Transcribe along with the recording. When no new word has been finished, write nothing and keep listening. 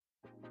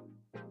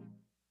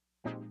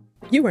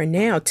You are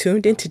now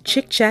tuned into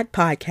Chick Chat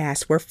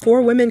Podcast, where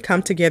four women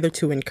come together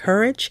to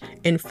encourage,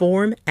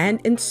 inform,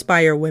 and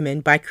inspire women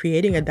by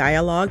creating a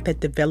dialogue that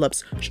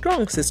develops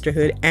strong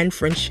sisterhood and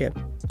friendship.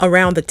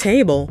 Around the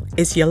table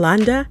is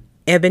Yolanda,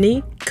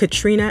 Ebony,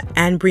 Katrina,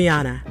 and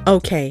Brianna.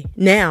 Okay,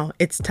 now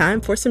it's time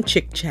for some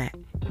Chick Chat.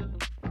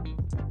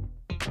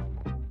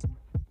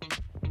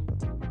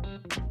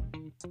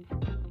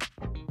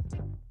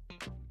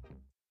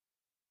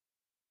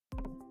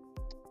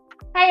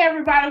 Hey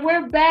everybody,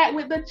 we're back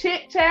with the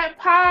Chick Chat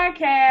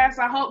Podcast.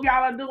 I hope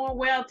y'all are doing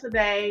well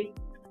today.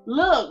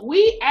 Look,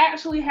 we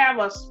actually have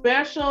a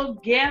special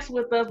guest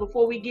with us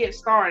before we get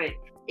started.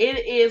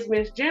 It is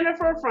Miss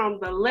Jennifer from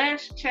the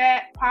Let's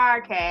Chat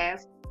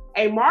Podcast,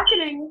 a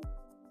marketing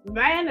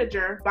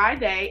manager by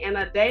day and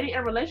a dating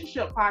and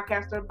relationship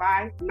podcaster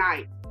by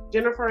night.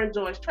 Jennifer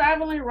enjoys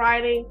traveling,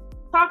 writing,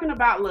 talking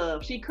about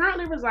love. She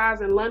currently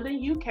resides in London,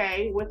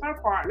 UK with her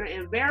partner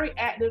and very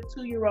active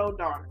 2-year-old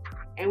daughter.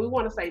 And we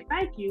want to say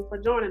thank you for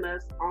joining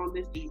us on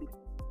this evening.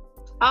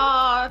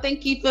 Oh,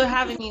 thank you for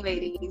having me,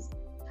 ladies.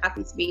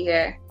 Happy to be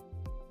here.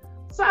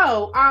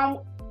 So,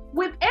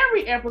 with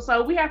every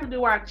episode, we have to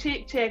do our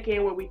chick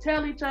check-in where we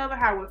tell each other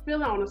how we're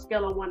feeling on a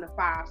scale of 1 to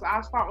 5. So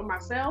I'll start with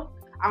myself.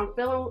 I'm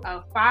feeling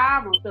a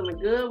 5. I'm feeling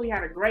good. We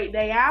had a great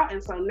day out.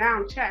 And so now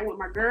I'm chatting with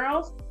my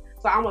girls.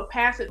 So I'm going to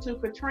pass it to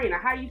Katrina.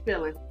 How you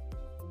feeling?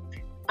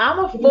 I'm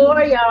a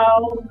 4,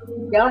 y'all.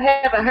 Y'all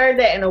haven't heard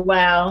that in a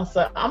while.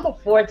 So I'm a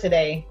 4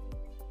 today.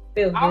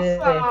 Feel good.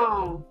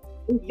 Awesome.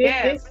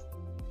 Yes.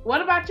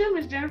 What about you,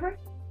 Miss Jennifer?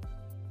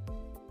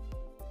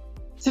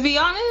 To be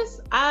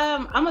honest,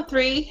 I'm a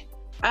 3.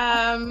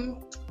 A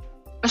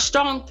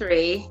strong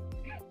 3.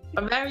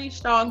 A very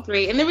strong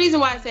 3. And the reason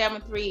why I say I'm a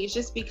 3 is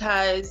just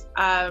because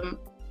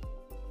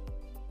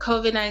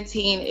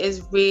COVID-19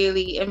 is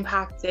really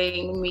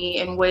impacting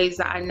me in ways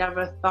that I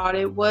never thought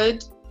it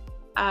would.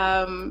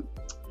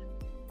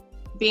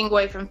 Being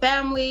away from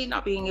family,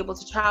 not being able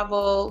to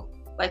travel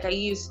like I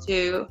used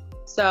to.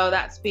 So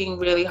that's being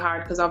really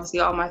hard because obviously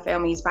all my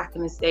family is back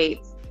in the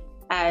States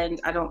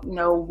and I don't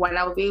know when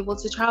I'll be able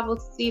to travel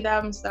to see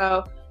them.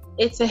 So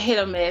it's a hit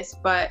or miss,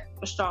 but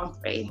a strong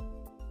 3.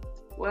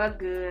 Well,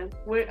 good.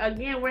 We're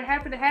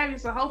happy to have you.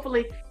 So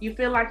hopefully you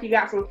feel like you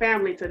got some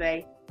family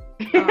today.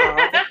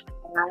 Oh,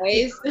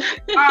 nice.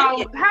 How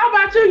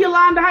about you,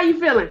 Yolanda? How you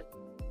feeling?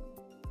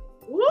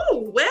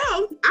 Ooh,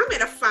 well, I'm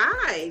at a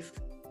 5.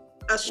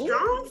 A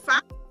strong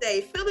 5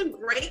 today. Feeling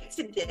great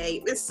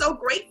today. And so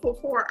grateful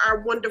for our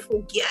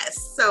wonderful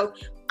guests. So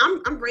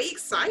I'm very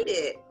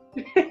excited.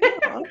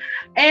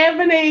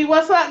 Ebony,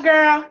 what's up,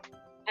 girl?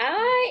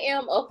 I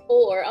am a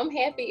 4. I'm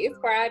happy it's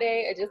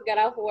Friday. I just got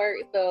off work,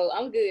 so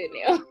I'm good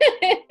now.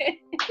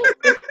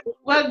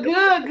 Well,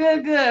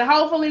 good.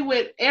 Hopefully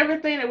with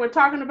everything that we're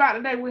talking about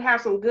today, we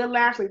have some good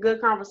laughs and good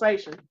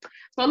conversation.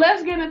 So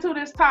let's get into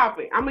this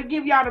topic. I'm going to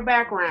give y'all the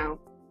background.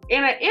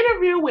 In an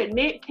interview with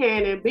Nick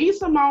Cannon, B.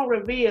 Simone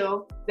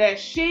revealed that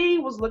she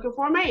was looking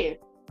for a man.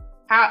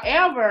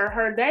 However,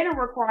 her dating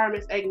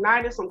requirements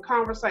ignited some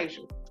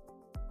conversation.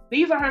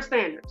 These are her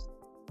standards.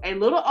 A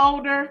little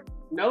older,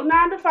 no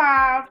 9 to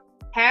 5,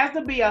 has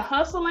to be a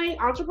hustling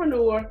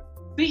entrepreneur,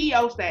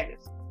 CEO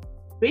status.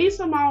 B.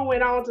 Simone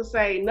went on to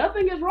say,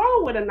 nothing is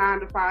wrong with a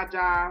 9 to 5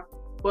 job,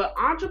 but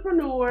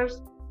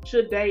entrepreneurs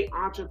should date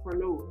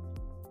entrepreneurs.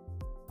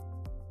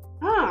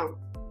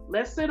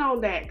 Let's sit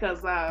on that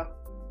because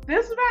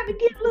this is about to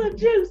get a little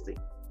juicy.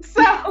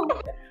 So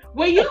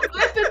when you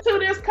listen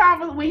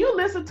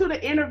to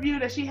the interview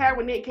that she had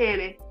with Nick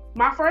Cannon,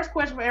 my first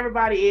question for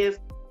everybody is,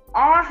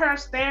 are her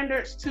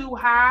standards too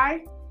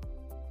high?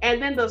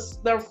 And then the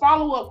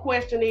follow-up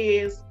question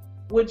is,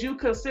 would you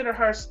consider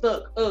her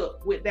stuck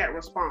up with that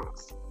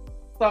response?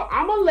 So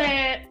I'm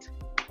gonna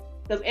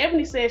because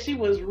Ebony said she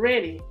was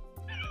ready.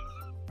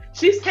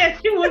 She said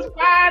she was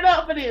fired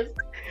up for this.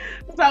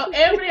 So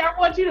Ebony, I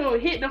want you to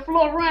hit the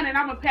floor running.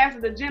 I'm gonna pass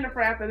it to Jennifer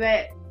after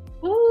that.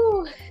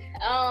 Ooh,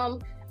 I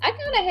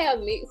kind of have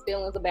mixed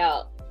feelings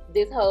about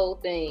this whole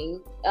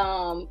thing.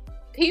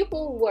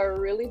 People were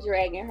really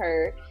dragging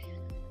her.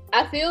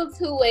 I feel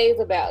 2 ways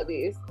about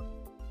this.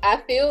 I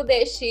feel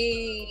that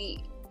she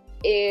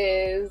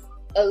is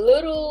a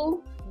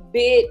little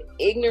bit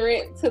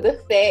ignorant to the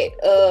fact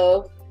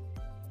of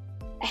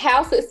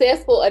how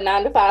successful a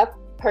 9 to 5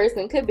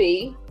 person could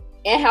be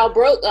and how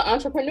broke an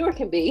entrepreneur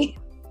can be.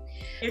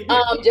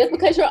 Just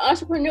because you're an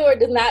entrepreneur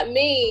does not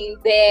mean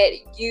that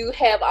you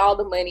have all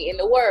the money in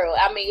the world.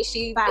 I mean,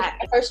 she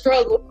had her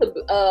struggle to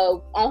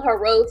on her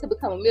road to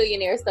become a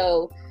millionaire.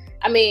 So,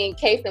 I mean,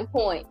 case in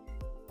point.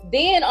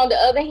 Then on the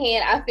other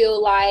hand, I feel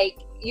like,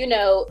 you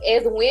know,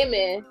 as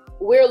women,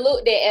 we're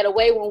looked at a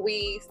way when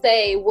we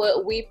say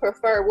what we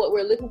prefer, what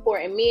we're looking for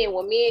in men,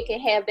 when men can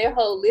have their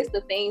whole list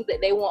of things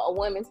that they want a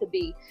woman to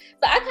be.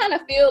 So I kind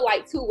of feel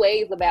like 2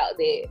 ways about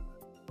that.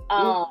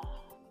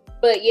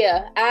 But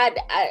yeah,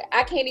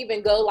 I can't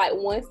even go like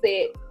one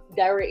set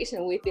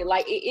direction with it.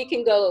 Like it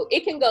can go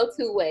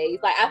 2 ways.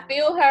 Like I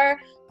feel her,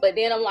 but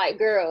then I'm like,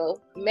 girl,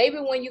 maybe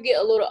when you get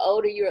a little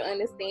older, you'll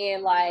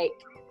understand like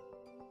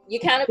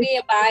you're kind of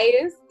being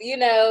biased, you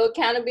know,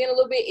 kind of being a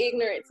little bit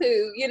ignorant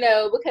too, you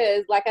know,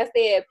 because like I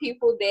said,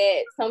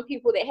 some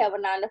people that have a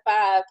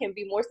 9-to-5 can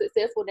be more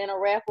successful than a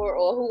rapper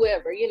or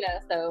whoever, you know,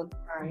 so.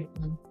 Right.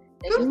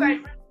 That's Good just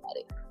statement.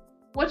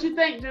 What you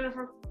think,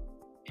 Jennifer?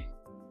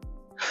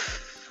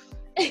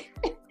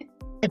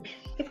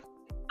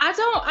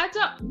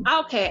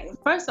 Okay,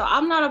 first of all,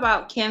 I'm not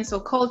about cancel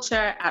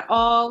culture at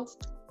all.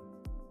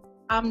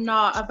 I'm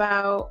not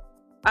about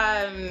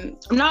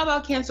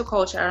cancel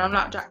culture, and I'm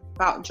not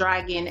about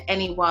dragging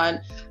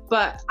anyone,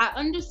 but I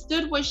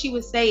understood what she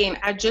was saying.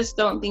 I just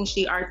don't think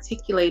she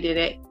articulated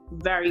it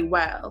very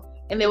well.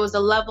 And there was a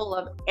level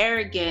of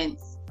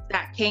arrogance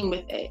that came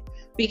with it,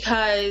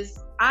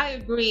 because I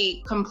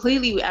agree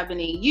completely with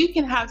Ebony. You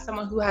can have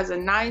someone who has a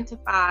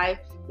 9-to-5,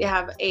 they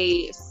have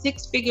a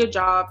 6-figure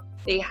job,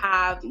 they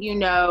have, you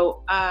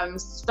know,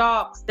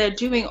 stocks, they're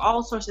doing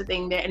all sorts of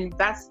things, they're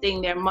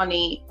investing their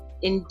money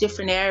in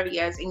different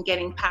areas and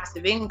getting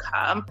passive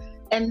income.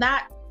 And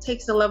that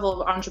takes a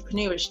level of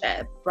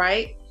entrepreneurship,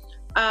 right?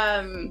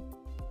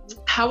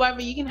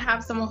 However, you can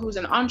have someone who's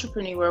an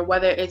entrepreneur,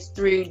 whether it's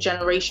through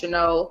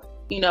generational,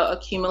 you know,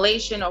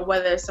 accumulation, or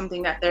whether it's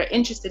something that they're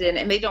interested in,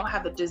 and they don't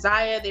have the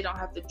desire, they don't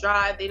have the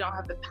drive, they don't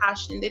have the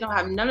passion, they don't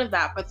have none of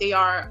that, but they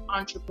are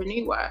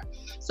entrepreneur.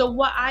 So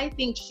what I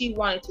think she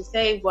wanted to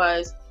say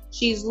was,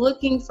 she's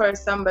looking for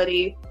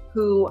somebody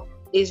who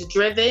is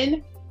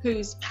driven,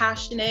 who's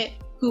passionate,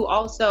 who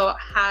also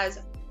has,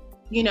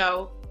 you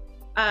know,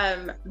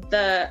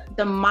 the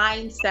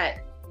mindset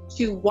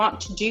to want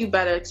to do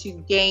better, to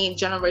gain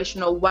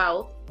generational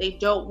wealth. They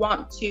don't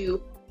want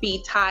to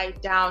be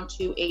tied down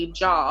to a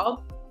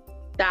job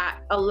that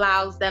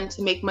allows them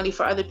to make money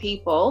for other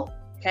people.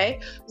 Okay.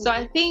 So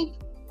I think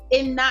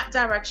in that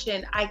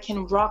direction, I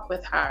can rock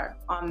with her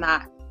on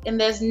that. And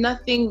there's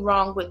nothing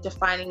wrong with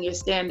defining your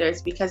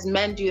standards, because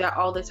men do that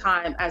all the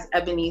time, as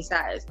Ebony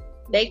says.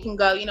 They can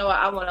go, you know what,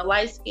 I want a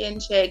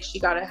light-skinned chick, she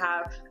gotta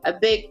have a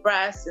big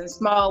breast and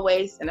small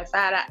waist and a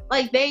fat ass.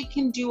 Like, they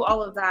can do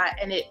all of that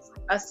and it's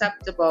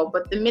acceptable.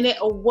 But the minute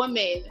a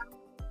woman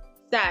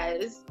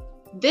says,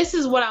 this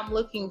is what I'm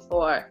looking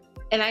for,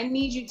 and I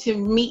need you to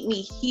meet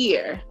me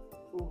here,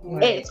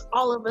 it's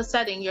all of a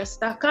sudden you're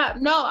stuck up.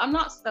 No, I'm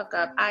not stuck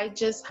up. I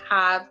just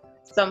have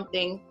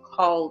something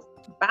called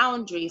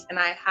boundaries, and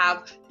I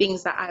have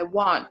things that I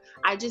want.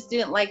 I just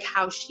didn't like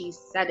how she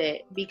said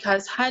it,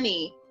 because,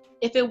 honey,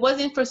 if it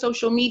wasn't for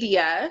social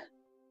media,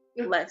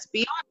 let's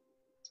be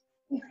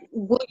honest,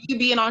 would you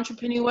be an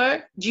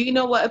entrepreneur? Do you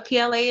know what a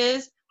PLA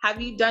is?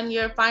 Have you done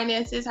your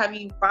finances? Have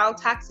you filed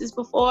taxes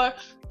before?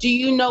 Do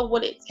you know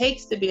what it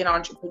takes to be an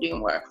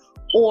entrepreneur?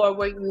 Or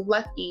were you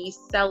lucky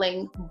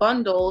selling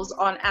bundles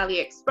on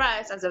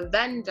AliExpress as a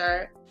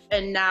vendor,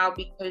 and now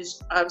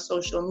because of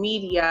social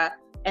media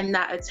and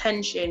that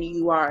attention,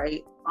 you are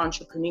an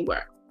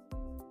entrepreneur?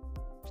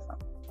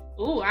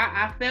 Ooh,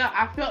 I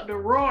felt the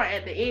roar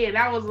at the end.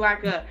 I was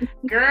like,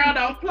 girl,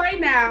 don't play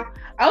now.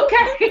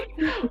 Okay.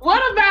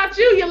 What about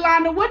you,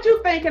 Yolanda? What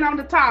you thinking on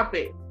the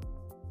topic?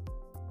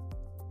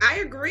 I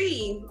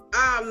agree.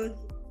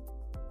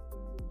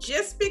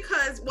 Just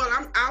because,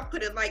 I'll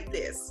put it like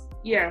this.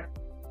 Yeah.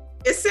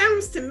 It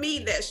sounds to me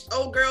that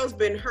old girl's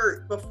been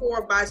hurt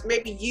before, by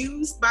maybe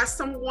used by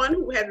someone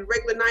who had a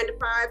regular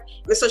 9-to-5,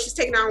 and so she's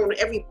taking out on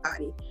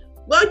everybody.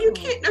 Well, you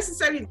can't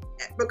necessarily do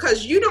that,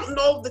 because you don't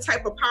know the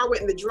type of power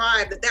and the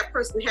drive that that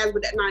person has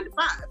with that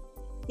 9-to-5.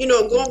 You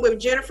know, going with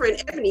Jennifer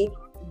and Ebony,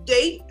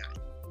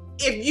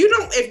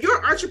 if you're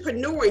an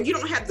entrepreneur and you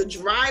don't have the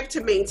drive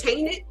to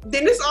maintain it,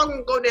 then it's all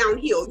gonna go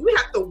downhill. You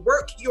have to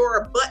work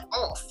your butt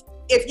off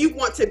if you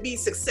want to be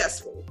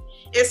successful.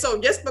 And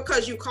so just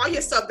because you call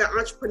yourself the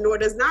entrepreneur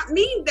does not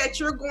mean that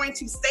you're going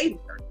to stay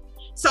there.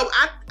 So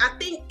I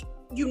think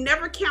you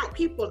never count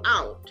people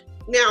out.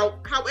 Now,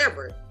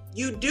 however,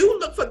 you do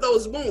look for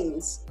those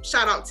wounds.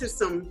 Shout out to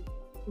some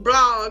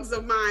blogs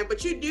of mine,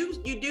 but you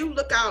do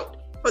look out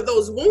for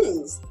those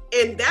wounds.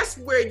 And that's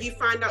where you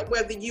find out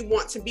whether you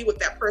want to be with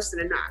that person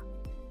or not.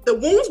 The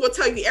wounds will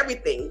tell you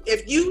everything.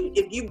 If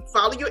you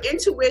follow your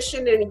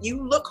intuition and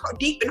you look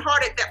deep and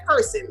hard at that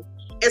person,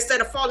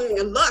 instead of falling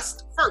in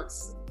lust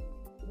first.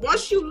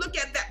 Once you look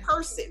at that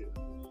person,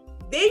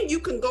 then you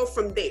can go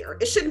from there.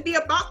 It shouldn't be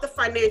about the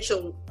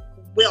financial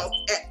wealth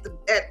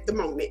at the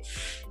moment.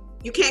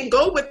 You can't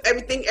go with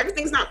everything.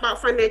 Everything's not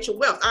about financial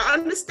wealth. I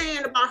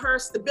understand about her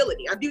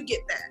stability. I do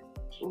get that.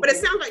 But it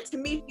sounds like to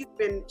me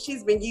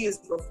she's been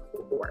used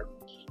before.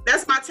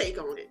 That's my take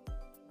on it.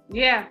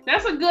 Yeah,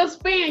 that's a good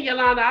spin,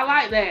 Yolanda. I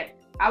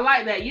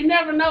like that. You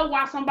never know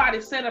why somebody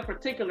set a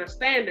particular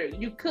standard.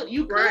 You could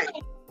right.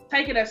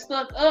 Take it as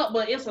stuck up,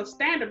 but it's a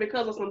standard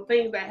because of some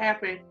things that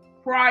happened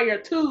prior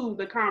to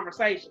the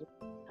conversation.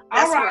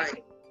 All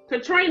right.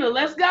 Katrina,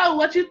 let's go.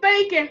 What you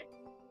thinking?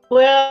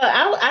 Well,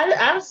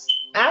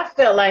 I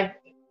felt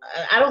like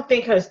I don't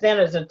think her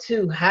standards are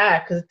too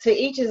high, because to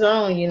each his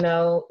own, you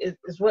know,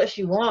 it's what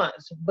she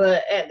wants.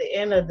 But at the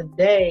end of the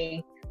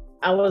day,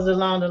 I was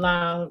along the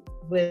line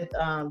with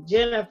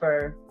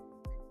Jennifer.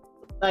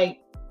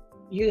 Like,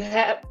 you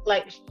have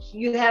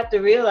to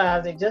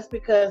realize that just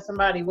because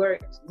somebody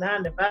works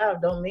 9 to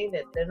 5 don't mean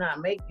that they're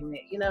not making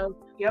it, you know.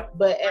 Yep.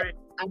 But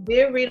I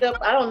did read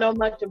up. I don't know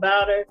much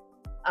about her.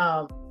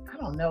 I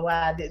don't know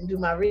why I didn't do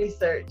my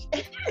research.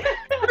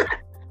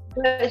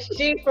 But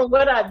from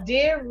what I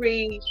did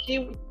read,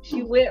 she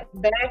went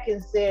back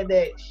and said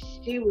that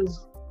she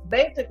was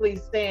basically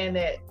saying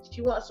that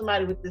she wants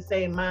somebody with the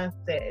same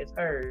mindset as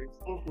hers.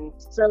 Mm-hmm.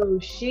 So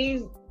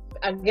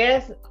I'm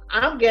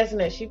guessing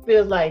that she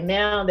feels like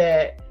now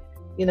that,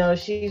 you know,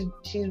 she's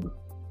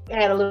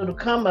had a little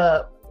come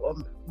up, or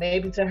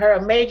maybe to her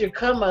a major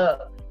come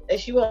up, that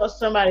she wants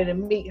somebody to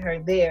meet her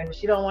there.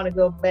 She don't want to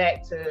go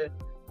back to,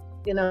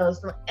 you know,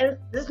 and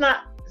it's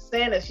not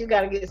saying that she's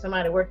got to get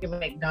somebody working at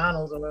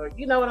McDonald's, or,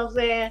 you know what I'm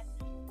saying?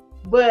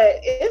 But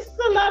it's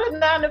a lot of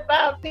 9 to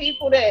 5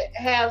 people that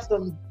have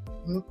some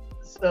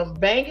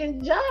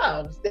banging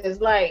jobs that's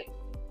like,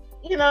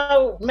 you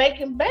know,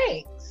 making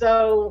bank.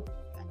 So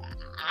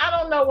I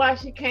don't know why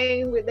she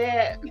came with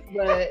that,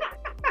 but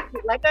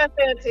like I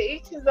said, to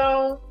each his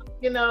own.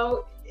 You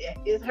know,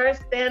 is her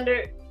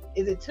standard,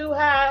 is it too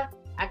high?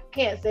 I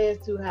can't say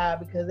it's too high,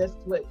 because that's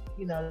what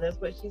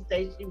she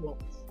says she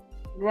wants.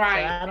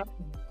 Right. So I don't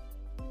know.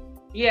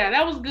 Yeah,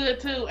 that was good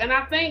too. And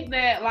I think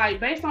that, like,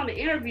 based on the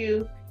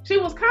interview, she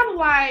was kind of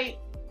like,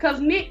 because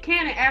Nick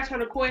Cannon asked her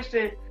the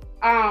question,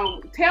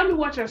 tell me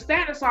what your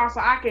standards are so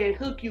I can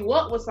hook you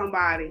up with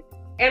somebody.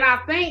 And I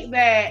think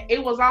that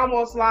it was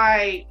almost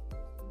like,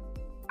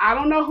 I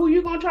don't know who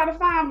you're going to try to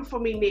find for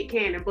me, Nick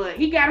Cannon, but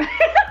he got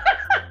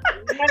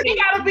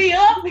to be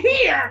up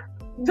here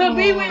to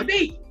be with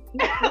me.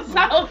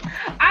 So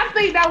I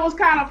think that was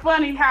kind of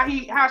funny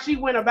how she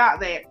went about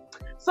that.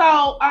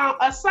 So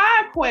a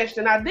side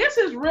question. Now, this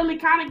is really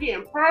kind of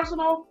getting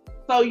personal,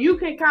 so you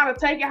can kind of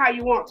take it how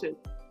you want to.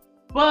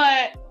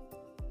 But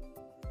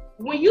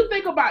when you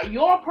think about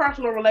your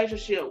personal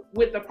relationship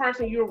with the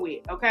person you're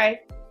with,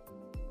 okay,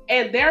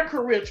 and their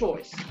career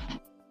choice,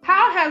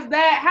 how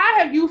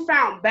have you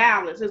found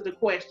balance is the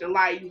question.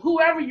 Like,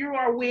 whoever you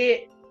are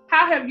with,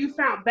 how have you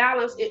found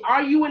balance?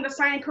 Are you in the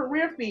same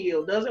career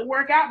field? Does it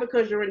work out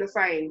because you're in the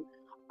same?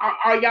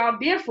 Are y'all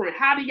different?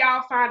 How do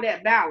y'all find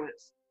that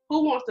balance?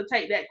 Who wants to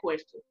take that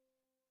question?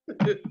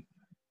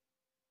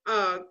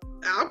 I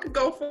could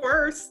go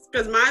first,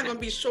 because mine's gonna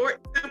be short,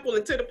 simple,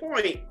 and to the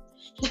point.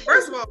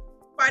 First of all,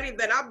 everybody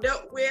that I've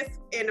dealt with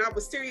and I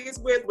was serious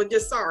with was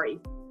just sorry.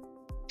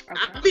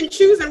 Okay. I've been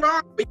choosing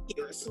wrong for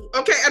years.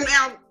 Okay, and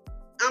now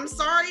I'm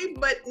sorry,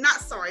 but not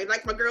sorry.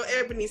 Like my girl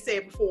Ebony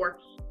said before,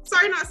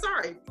 sorry, not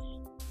sorry.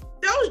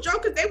 Those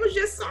jokers, they was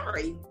just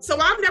sorry. So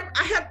I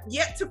have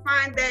yet to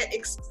find that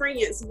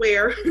experience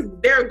where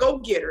they're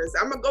go-getters.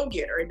 I'm a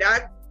go-getter, and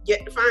I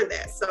yet to find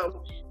that.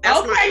 So that's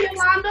okay,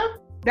 Yolanda,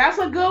 that's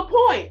a good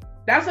point.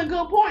 That's a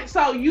good point.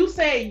 So you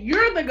say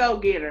you're the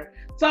go-getter.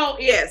 So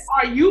yes,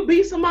 are you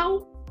B.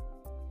 Simone?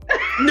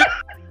 No.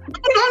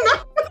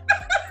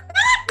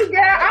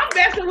 Girl, I'm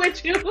messing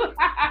with you. No,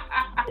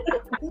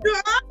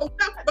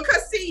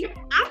 because see,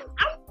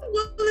 I'm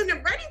willing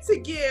and ready to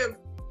give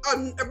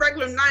a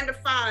regular 9 to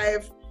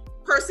 5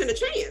 person a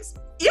chance.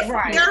 If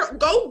they're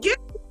go get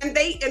and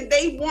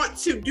they want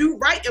to do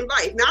right in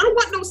life. Now I don't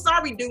want no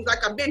sorry dudes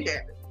like I've been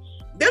having.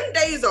 Them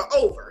days are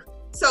over.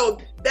 So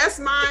that's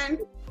mine,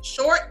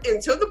 short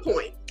and to the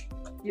point.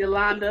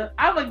 Yolanda,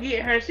 I'm gonna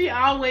get her. She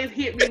always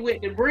hit me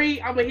with the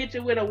breed. I'm gonna hit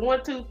you with a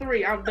 1, 2,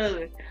 3. I'm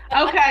done.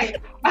 Okay.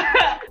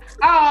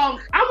 I'm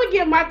gonna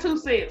give my 2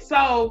 cents.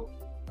 So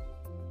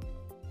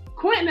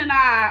Quentin and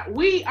I,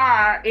 we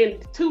are in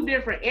 2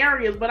 different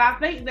areas, but I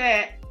think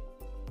that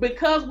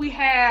because we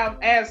have,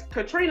 as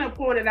Katrina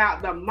pointed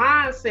out, the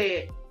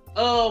mindset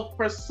of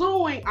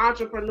pursuing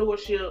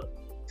entrepreneurship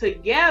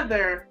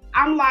together,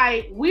 I'm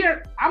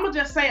gonna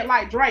just say it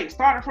like Drake,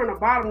 started from the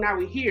bottom, now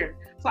we're here.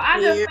 So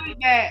I just think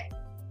that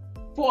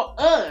for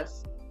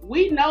us,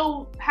 we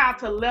know how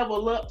to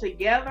level up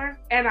together.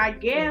 And I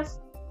guess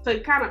to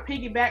kind of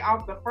piggyback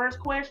off the first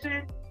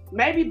question,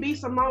 maybe B.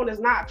 Simone is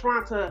not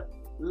trying to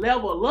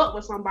level up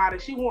with somebody.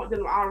 She wants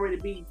them to already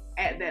be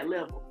at that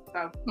level.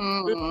 So,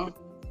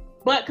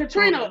 But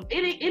Katrina,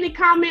 any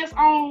comments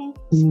on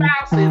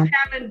spouses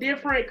having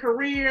different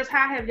careers?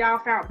 How have y'all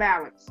found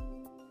balance?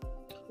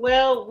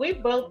 Well, we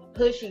both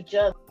push each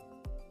other.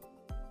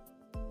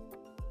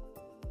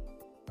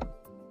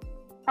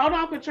 Hold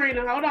on,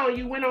 Katrina. Hold on.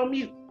 You went on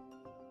mute.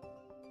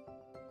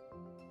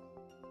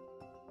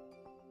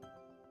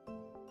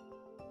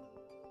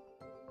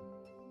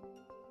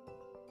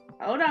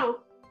 Hold on.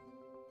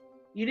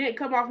 You didn't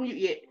come off mute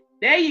yet.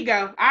 There you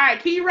go. All right,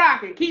 keep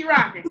rocking. Keep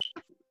rocking.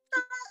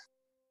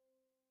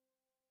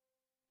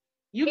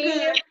 You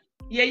good?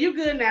 Yeah, you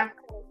good now.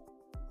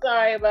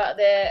 Sorry about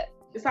that.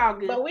 It's all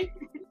good. But we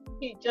push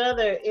each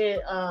other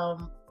in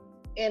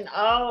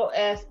all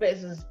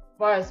aspects as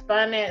far as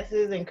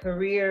finances and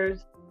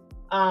careers.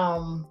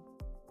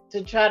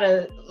 To try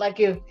to, like,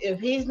 if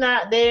he's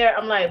not there,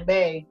 I'm like,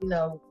 babe, you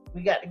know,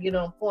 we got to get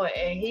on point.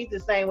 And he's the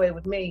same way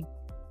with me.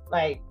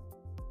 Like,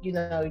 you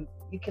know,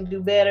 you can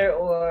do better,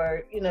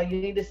 or, you know,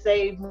 you need to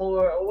save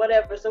more or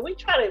whatever. So we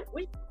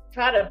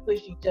try to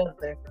push each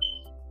other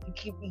to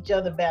keep each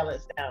other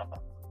balanced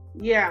out.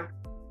 Yeah.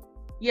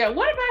 Yeah.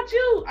 What about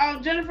you,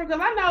 Jennifer?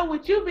 Because I know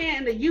with you being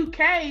in the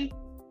UK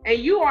and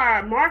you are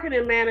a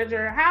marketing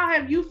manager, how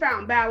have you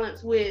found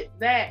balance with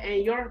that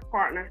and your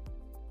partner?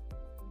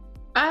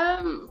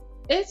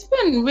 It's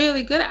been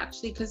really good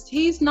actually, because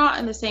he's not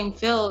in the same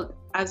field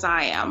as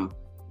I am,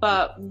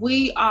 but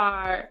we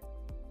are,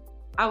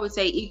 I would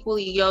say,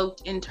 equally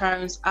yoked in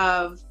terms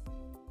of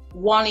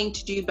wanting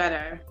to do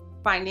better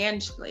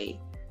financially.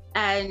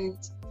 And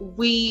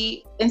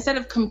we, instead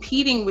of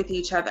competing with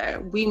each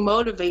other, we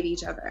motivate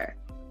each other.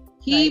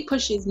 He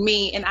pushes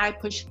me and I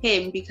push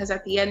him, because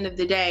at the end of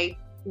the day,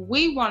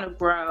 we want to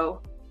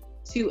grow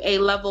to a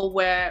level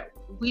where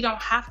we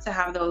don't have to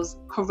have those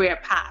career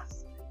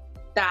paths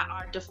that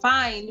are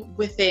defined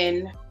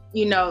within,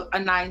 you know, a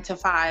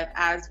 9-to-5,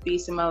 as B.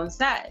 Simone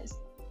says.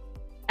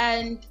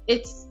 And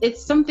it's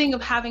something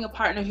of having a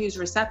partner who's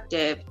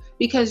receptive,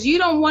 because you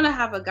don't want to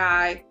have a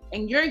guy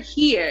and you're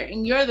here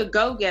and you're the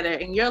go-getter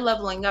and you're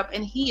leveling up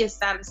and he is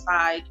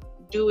satisfied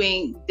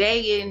doing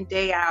day in,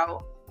 day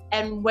out.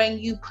 And when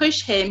you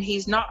push him,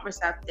 he's not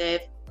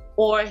receptive,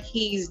 or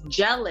he's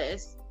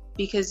jealous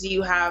because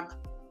you have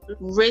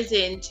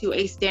risen to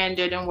a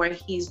standard and where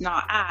he's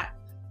not at.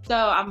 So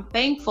I'm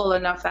thankful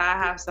enough that I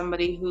have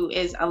somebody who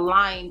is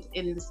aligned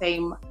in the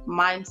same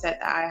mindset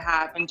that I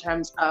have in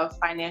terms of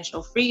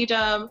financial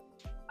freedom,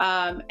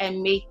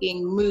 and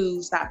making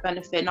moves that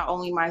benefit not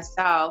only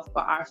myself,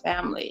 but our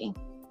family.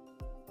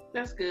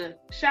 That's good.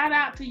 Shout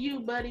out to you,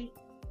 buddy.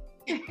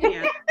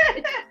 Yeah.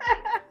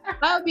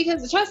 Well,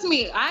 because trust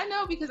me, I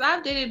know, because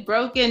I've dated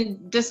broke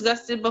and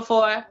disgusted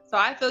before. So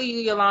I feel you,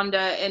 Yolanda,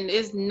 and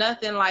it's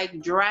nothing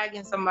like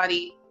dragging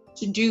somebody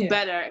to do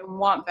better and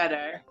want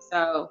better.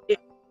 So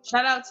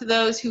shout out to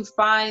those who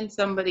find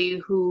somebody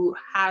who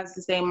has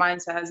the same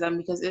mindset as them,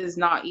 because it is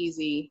not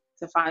easy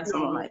to find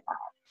someone like that.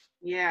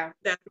 Yeah,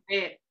 that's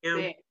it.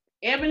 Yeah.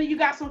 Ebony, you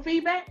got some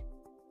feedback?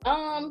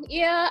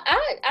 Yeah,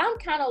 I'm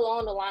kind of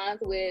along the lines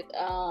with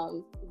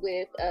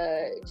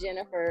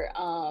Jennifer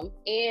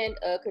and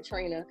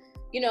Katrina.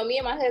 You know, me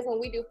and my husband,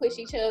 we do push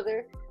each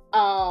other.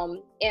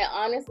 And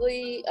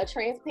honestly, a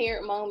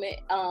transparent moment.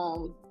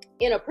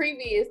 In a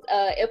previous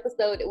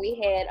episode that we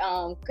had,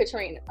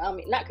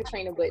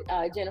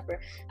 Jennifer,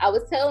 I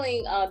was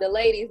telling the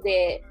ladies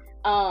that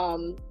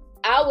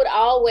I would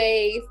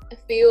always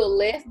feel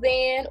less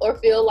than, or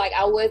feel like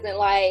I wasn't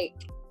like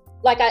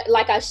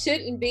I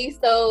shouldn't be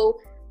so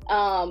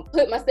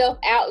put myself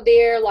out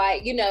there,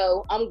 like, you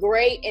know, I'm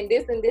great and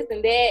this and this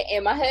and that.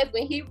 And my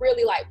husband, he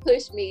really like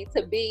pushed me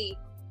to be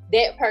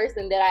that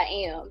person that I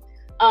am.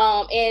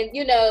 And,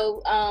 you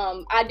know,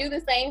 I do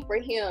the same for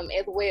him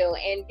as well.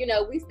 And, you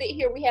know, we sit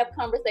here, we have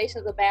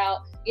conversations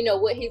about, you know,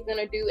 what he's going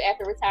to do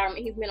after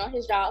retirement. He's been on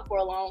his job for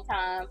a long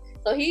time.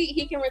 So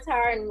he can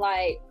retire in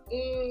like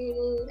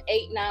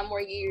 8-9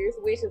 more years,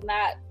 which is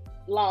not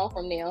long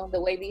from now, the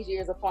way these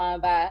years are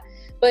flying by.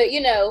 But,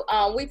 you know,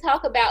 we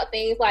talk about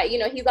things like, you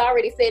know, he's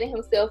already setting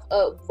himself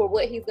up for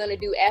what he's going to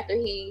do after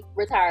he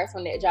retires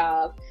from that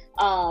job.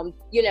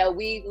 You know,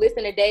 we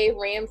listen to Dave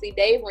Ramsey.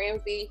 Dave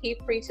Ramsey, he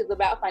preaches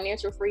about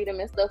financial freedom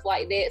and stuff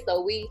like that.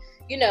 So we,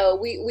 you know,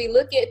 we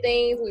look at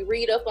things, we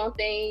read up on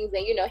things,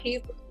 and, you know,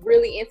 he's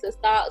really into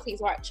stocks.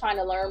 He's trying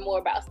to learn more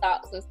about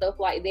stocks and stuff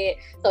like that.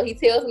 So he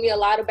tells me a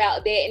lot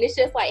about that. And it's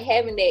just like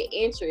having that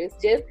interest,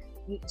 just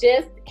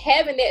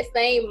having that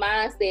same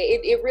mindset.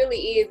 It really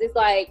is. It's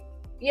like,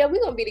 yeah,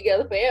 we're going to be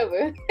together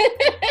forever.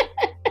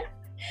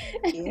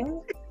 Yeah.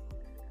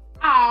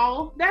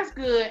 Oh, that's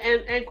good.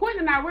 And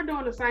Quentin and I, we're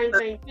doing the same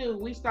thing too.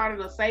 We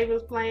started a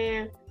savings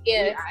plan.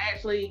 Yes. We are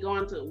actually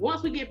going to,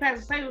 once we get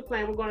past the savings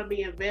plan, we're going to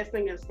be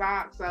investing in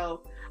stocks.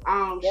 So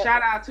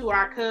shout out to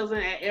our cousin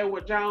at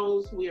Edward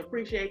Jones. We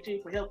appreciate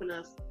you for helping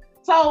us.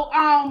 So,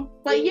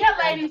 but yeah,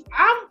 ladies,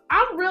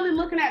 I'm really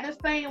looking at this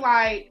thing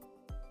like,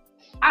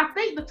 I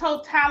think the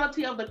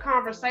totality of the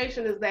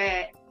conversation is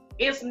that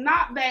it's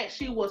not that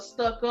she was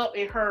stuck up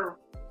in her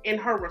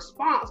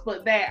response,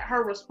 but that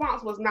her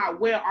response was not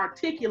well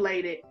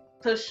articulated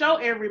to show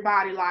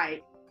everybody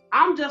like,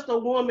 I'm just a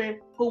woman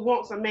who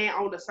wants a man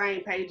on the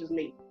same page as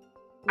me.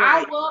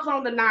 Right. I was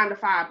on the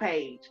 9-to-5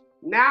 page.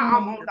 Now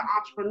I'm on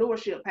the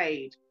entrepreneurship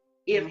page.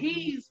 If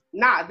he's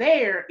not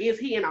there, is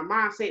he in a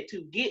mindset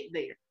to get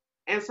there?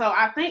 And so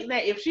I think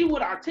that if she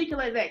would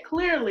articulate that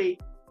clearly,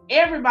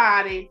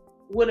 everybody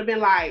would have been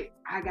like,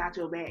 I got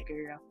your back,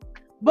 girl.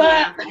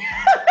 But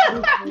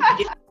but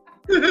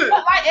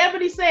like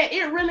Ebony said,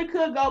 it really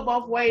could go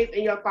both ways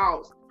in your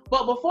thoughts.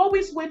 But before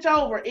we switch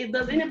over,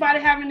 does anybody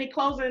have any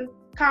closing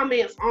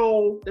comments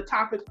on the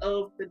topic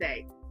of the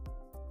day?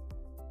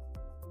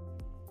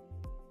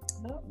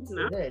 No.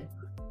 Good.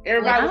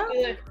 Everybody was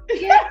good?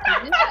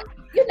 Yeah.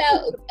 You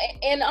know,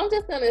 and I'm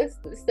just going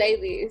to say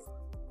this.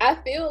 I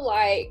feel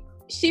like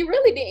she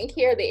really didn't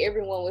care that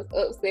everyone was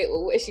upset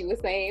with what she was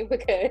saying,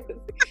 because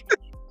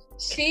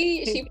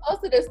she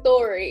posted a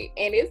story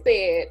and it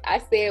said, I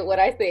said what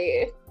I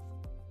said.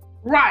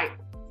 Right.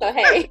 So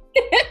hey.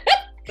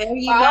 There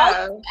you All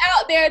go.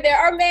 out there, they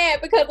are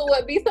mad because of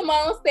what B.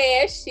 Simone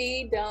said.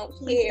 She don't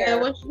She care.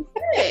 said what she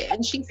said,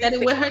 and she said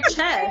it with her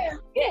chest.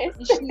 Yes.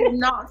 And she's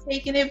not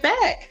taking it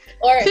back.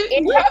 Or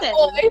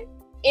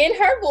in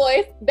her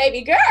voice,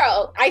 baby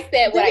girl, I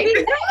said what I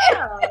said.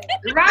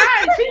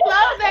 Right, she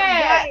loves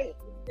that.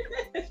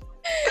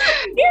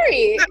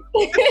 Period.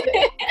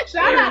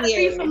 Shout out to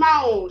B.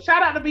 Simone.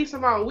 Shout out to B.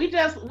 Simone. We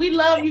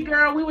love you,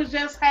 girl. We was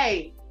just,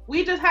 hey,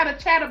 we just had a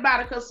chat about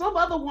it because some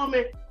other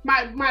woman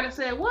might have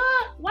said,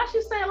 what? Why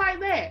she say it like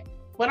that?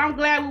 But I'm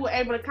glad we were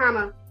able to kind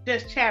of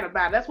just chat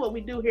about it. That's what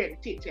we do here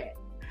at the Chit Chat.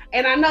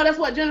 And I know that's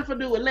what Jennifer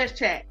do with Let's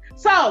Chat.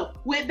 So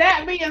with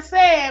that being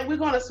said, we're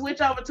going to switch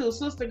over to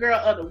Sister Girl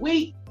of the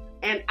Week.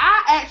 And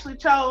I actually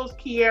chose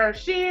Kiara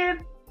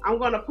Sheard. I'm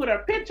going to put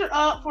her picture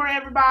up for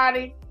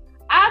everybody.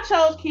 I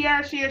chose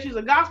Kiara Sheard. She's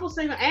a gospel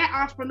singer and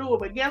entrepreneur.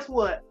 But guess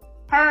what?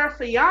 Her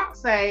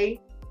fiance,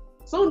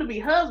 soon to be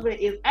husband,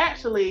 is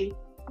actually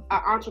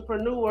an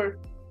entrepreneur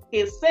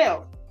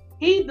himself.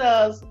 He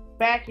does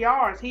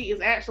backyards. He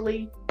is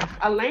actually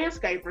a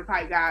landscaper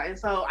type guy. And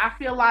so I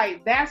feel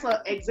like that's an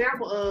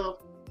example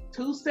of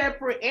two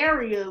separate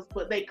areas,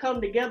 but they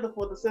come together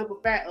for the simple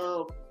fact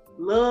of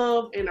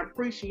love and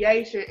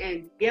appreciation.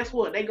 And guess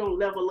what? They're going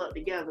to level up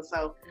together.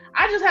 So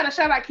I just had to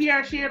shout out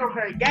Kiara Sheard on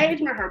her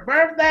engagement, her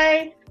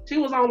birthday. She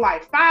was on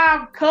like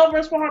 5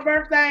 covers for her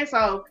birthday.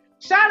 So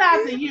shout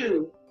out to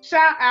you.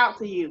 Shout out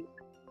to you.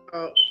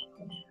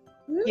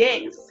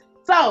 Yes.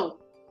 So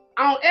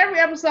on every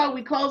episode,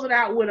 we close it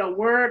out with a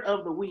word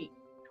of the week,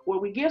 where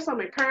we give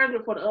some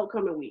encouragement for the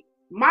upcoming week.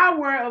 My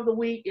word of the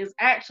week is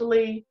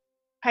actually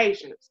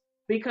patience.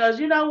 Because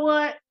you know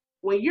what?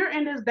 When you're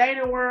in this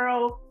dating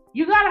world,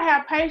 you got to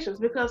have patience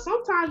because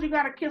sometimes you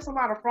got to kiss a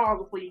lot of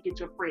frogs before you get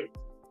your friends.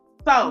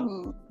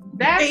 So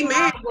that's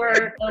my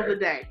word of the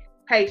day.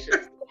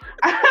 Patience.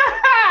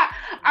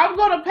 I'm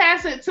going to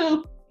pass it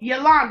to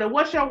Yolanda.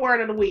 What's your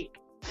word of the week?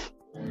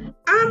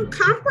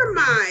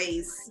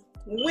 Compromise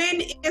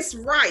when it's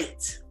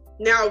right.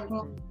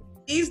 Now,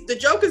 the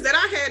jokers that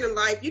I had in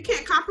life, you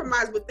can't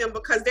compromise with them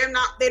because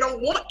they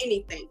don't want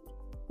anything.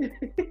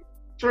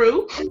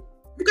 True.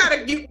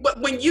 But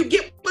when you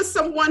get with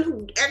someone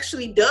who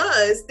actually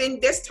does, then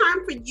there's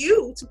time for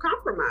you to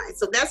compromise.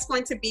 So that's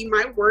going to be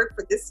my word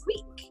for this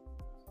week.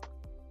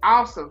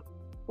 Awesome.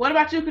 What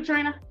about you,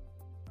 Katrina?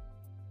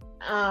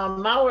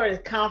 My word is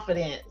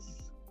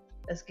confidence.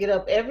 Let's get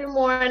up every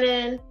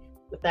morning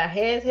with our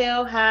heads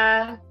held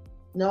high,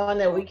 knowing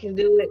that we can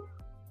do it.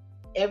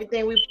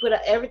 Everything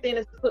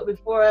that's put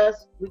before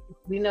us,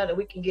 we know that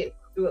we can get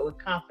through it with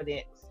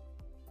confidence.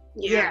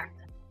 Yeah.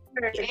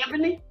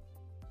 Ebony?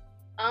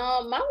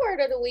 My word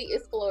of the week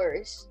is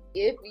flourish.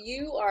 If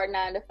you are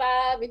 9 to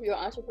 5, if you're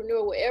an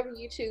entrepreneur, whatever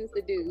you choose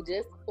to do,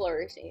 just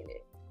flourish in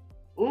it.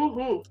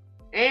 Mm-hmm.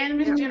 And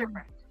Miss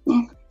Jennifer?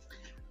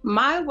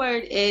 My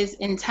word is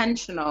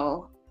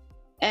intentional.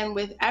 And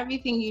with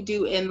everything you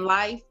do in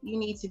life, you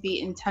need to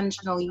be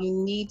intentional. You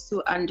need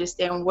to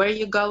understand where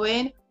you're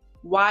going,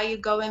 why you're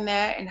going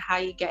there, and how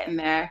you're getting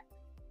there.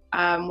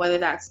 Whether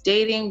that's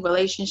dating,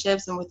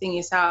 relationships, and within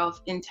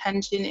yourself.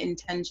 Intention.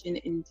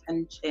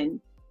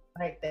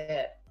 Like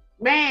that.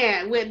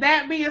 Man, with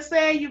that being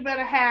said, you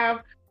better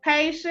have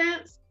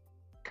patience,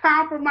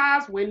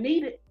 compromise when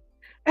needed,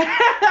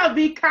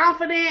 be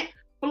confident,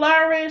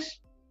 flourish,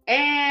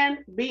 and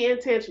be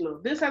intentional.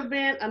 This has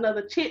been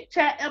another Chit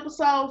Chat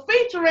episode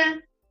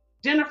featuring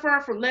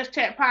Jennifer from Let's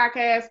Chat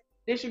Podcast.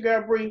 This your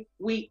girl Bree.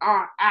 We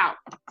are out.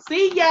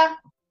 See ya.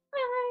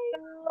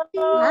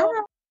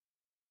 Bye.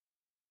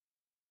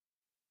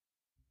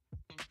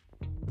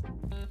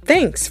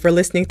 Thanks for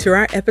listening to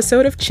our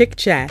episode of Chick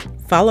Chat.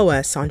 Follow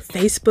us on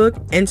Facebook,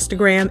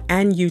 Instagram,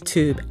 and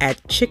YouTube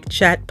at Chick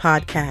Chat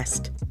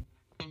Podcast.